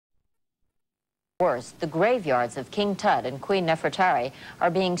Worse, the graveyards of King Tut and Queen Nefertari are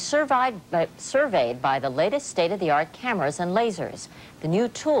being surveyed by the latest state-of-the-art cameras and lasers, the new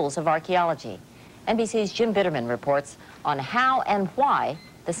tools of archaeology. NBC's Jim Bitterman reports on how and why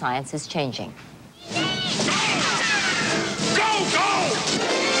the science is changing. Go, go!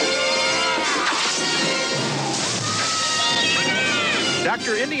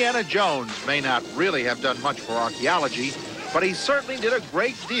 Dr. Indiana Jones may not really have done much for archaeology, but he certainly did a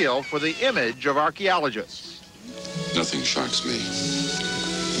great deal for the image of archaeologists. Nothing shocks me.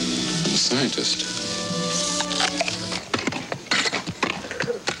 I'm a scientist.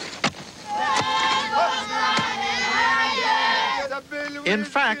 In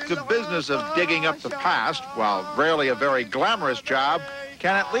fact, the business of digging up the past, while rarely a very glamorous job,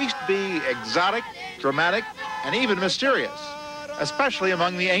 can at least be exotic, dramatic, and even mysterious, especially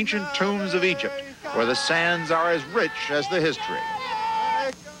among the ancient tombs of Egypt, where the sands are as rich as the history.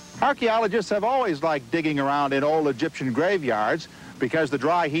 Archaeologists have always liked digging around in old Egyptian graveyards because the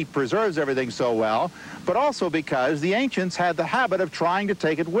dry heat preserves everything so well, but also because the ancients had the habit of trying to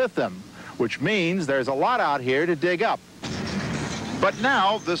take it with them, which means there's a lot out here to dig up. But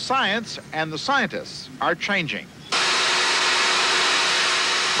now the science and the scientists are changing.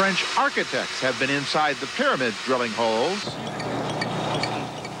 French architects have been inside the pyramids drilling holes,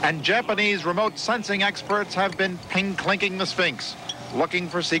 and Japanese remote sensing experts have been ping-clinking the Sphinx, looking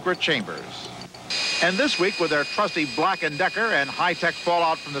for secret chambers. And this week, with their trusty Black & Decker and high-tech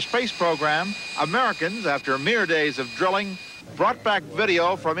fallout from the space program, Americans, after mere days of drilling, brought back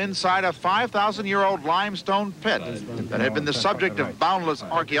video from inside a 5,000-year-old limestone pit that had been the subject of boundless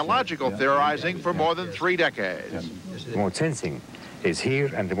archaeological theorizing for more than 3 decades. Remote sensing is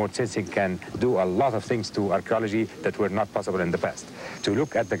here, and remote sensing can do a lot of things to archaeology that were not possible in the past. To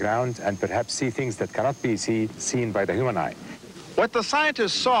look at the ground and perhaps see things that cannot be seen by the human eye. What the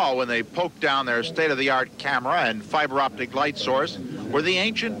scientists saw when they poked down their state-of-the-art camera and fiber-optic light source were the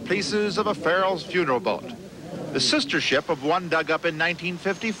ancient pieces of a pharaoh's funeral boat, the sister ship of one dug up in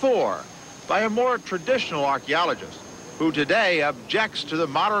 1954 by a more traditional archaeologist who today objects to the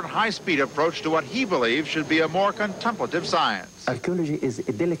modern high-speed approach to what he believes should be a more contemplative science. Archaeology is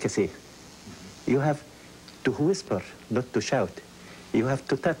a delicacy. You have to whisper, not to shout. You have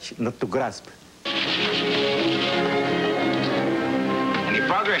to touch, not to grasp. Any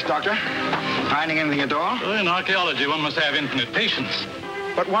progress, Doctor? Finding anything at all? Well, in archaeology, one must have infinite patience.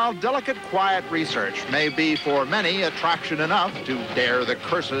 But while delicate, quiet research may be for many attraction enough to dare the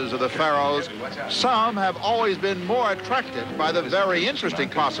curses of the pharaohs, some have always been more attracted by the very interesting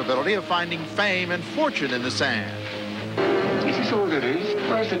possibility of finding fame and fortune in the sand. Is this all there is?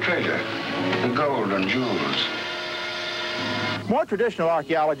 Where's the treasure? The gold and jewels. More traditional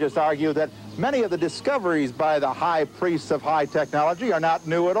archaeologists argue that many of the discoveries by the high priests of high technology are not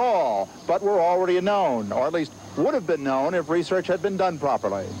new at all, but were already known, or at least would have been known if research had been done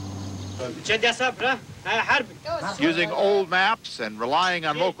properly. Using old maps and relying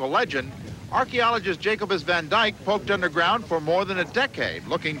on local legend, archaeologist Jacobus van Dyke poked underground for more than a decade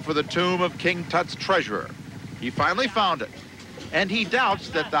looking for the tomb of King Tut's treasurer. He finally found it, and he doubts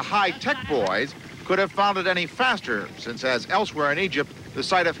that the high-tech boys could have found it any faster, since as elsewhere in Egypt, the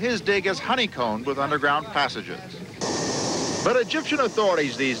site of his dig is honeycombed with underground passages. But Egyptian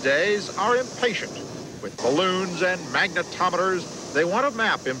authorities these days are impatient. With balloons and magnetometers, they want to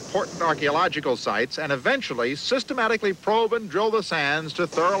map important archaeological sites and eventually systematically probe and drill the sands to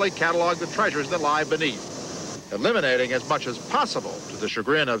thoroughly catalog the treasures that lie beneath, eliminating as much as possible, to the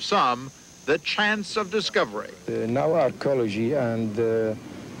chagrin of some, the chance of discovery. Now archaeology and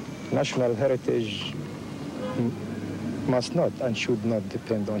national heritage must not and should not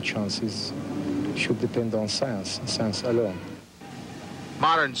depend on chances, should depend on science alone.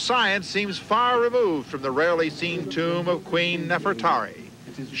 Modern science seems far removed from the rarely seen tomb of Queen Nefertari.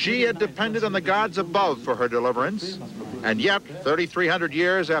 She had depended on the gods above for her deliverance, and yet, 3,300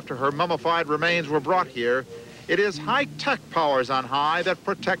 years after her mummified remains were brought here, it is high-tech powers on high that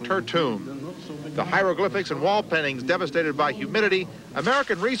protect her tomb. The hieroglyphics and wall paintings devastated by humidity,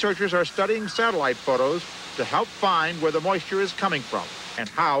 American researchers are studying satellite photos to help find where the moisture is coming from and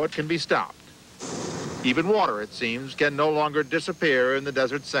how it can be stopped. Even water, it seems, can no longer disappear in the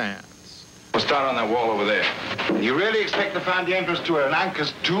desert sands. We'll start on that wall over there. You really expect to find the entrance to an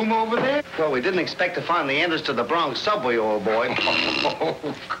Anka's tomb over there? Well, we didn't expect to find the entrance to the Bronx subway, old boy.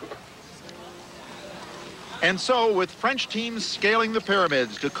 And so, with French teams scaling the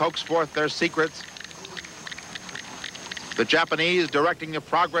pyramids to coax forth their secrets, the Japanese directing the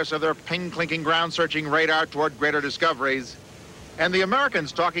progress of their ping-clinking ground-searching radar toward greater discoveries, and the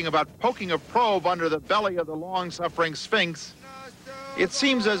Americans talking about poking a probe under the belly of the long-suffering Sphinx, It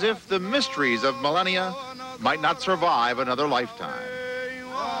seems as if the mysteries of millennia might not survive another lifetime.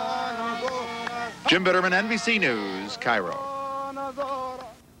 Jim Bitterman, NBC News, Cairo.